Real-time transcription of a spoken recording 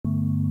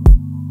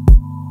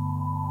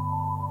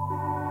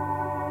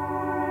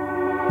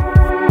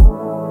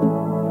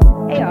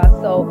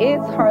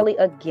it's Harley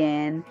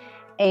again,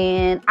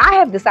 and I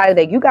have decided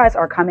that you guys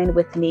are coming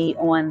with me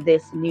on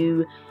this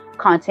new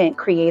content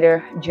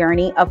creator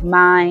journey of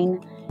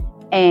mine.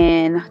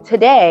 And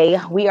today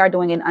we are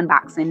doing an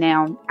unboxing.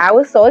 Now, I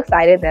was so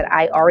excited that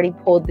I already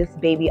pulled this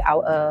baby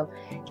out of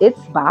its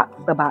box.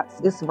 The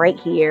box is right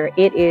here.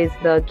 It is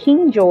the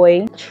King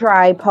Joy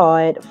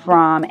tripod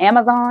from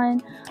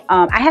Amazon.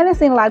 I haven't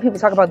seen a lot of people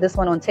talk about this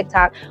one on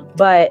TikTok,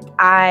 but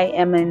I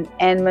am an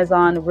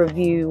Amazon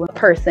review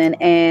person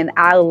and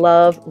I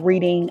love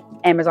reading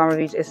Amazon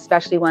reviews,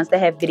 especially ones that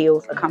have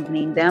videos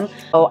accompanying them.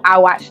 So I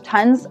watched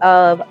tons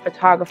of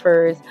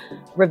photographers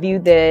review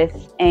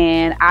this,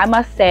 and I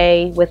must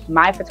say, with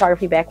my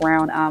photography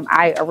background,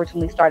 I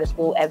originally started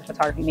school as a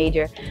photography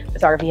major.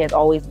 Photography has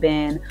always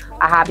been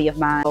a hobby of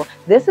mine. So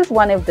this is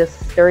one of the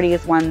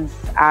sturdiest ones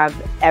I've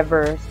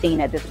ever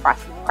seen at this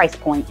price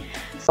point.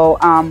 So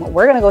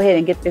we're gonna go ahead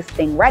and get this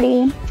thing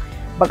ready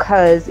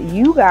because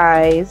you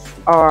guys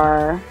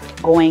are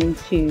going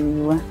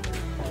to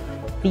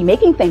be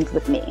making things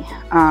with me.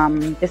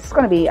 This is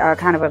going to be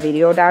kind of a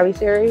video diary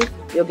series.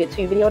 You'll get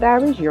 2 video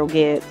diaries. You'll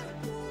get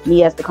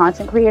me as the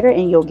content creator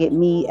and you'll get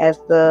me as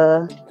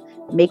the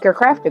maker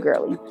crafter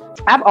girly.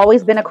 I've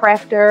always been a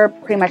crafter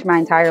pretty much my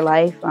entire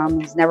life.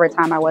 There's never a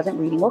time I wasn't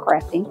reading or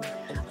crafting.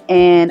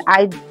 And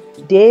I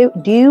did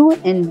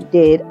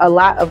a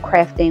lot of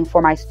crafting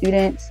for my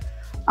students,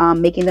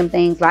 making them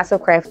things, lots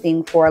of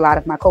crafting for a lot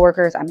of my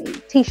coworkers. I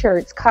made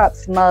t-shirts,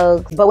 cups,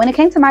 mugs. But when it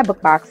came to my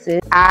book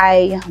boxes,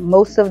 I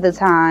most of the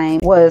time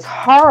was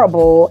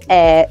horrible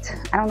at,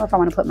 I don't know if I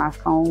want to put my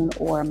phone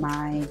or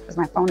because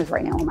my phone is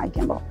right now on my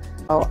gimbal.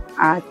 So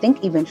I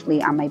think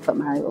eventually I might put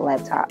my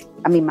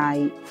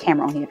my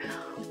camera on here.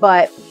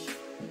 But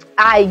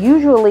I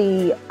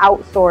usually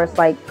outsource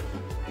like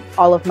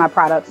all of my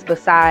products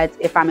besides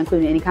if I'm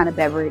including any kind of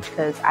beverage,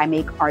 because I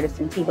make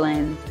artisan tea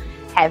blends,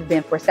 have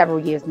been for several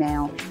years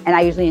now, and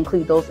I usually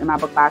include those in my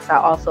book box. I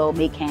also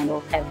make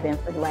candles, have been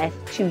for the last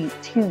 2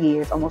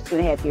 years, almost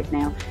 2.5 years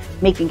now,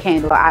 making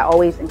candles. I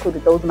always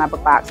included those in my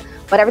book box,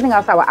 but everything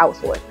else I will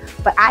outsource.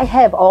 But I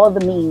have all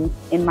the means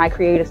in my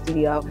creative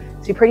studio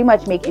to pretty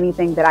much make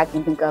anything that I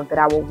can think of that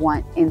I will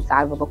want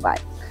inside of a book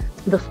box.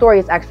 The story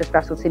is extra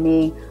special to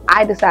me.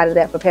 I decided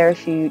that for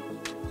Parachute,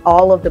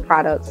 all of the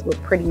products would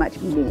pretty much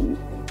be made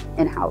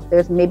in-house.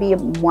 There's maybe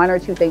 1 or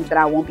 2 things that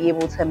I won't be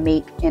able to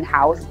make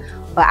in-house,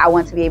 but I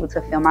want to be able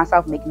to film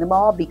myself making them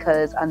all,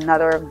 because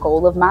another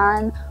goal of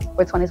mine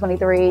for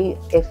 2023,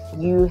 if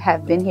you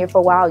have been here for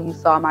a while, you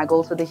saw my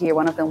goals for this year.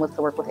 One of them was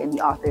to work with indie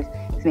authors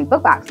to make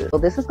book boxes. So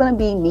this is going to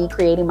be me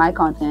creating my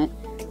content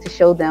to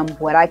show them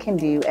what I can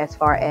do as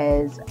far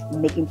as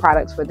making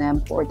products for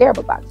them for their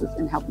book boxes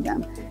and helping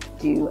them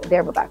do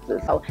their book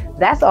boxes. So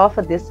that's all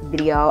for this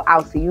video.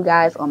 I'll see you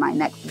guys on my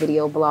next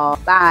video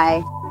blog.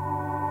 Bye.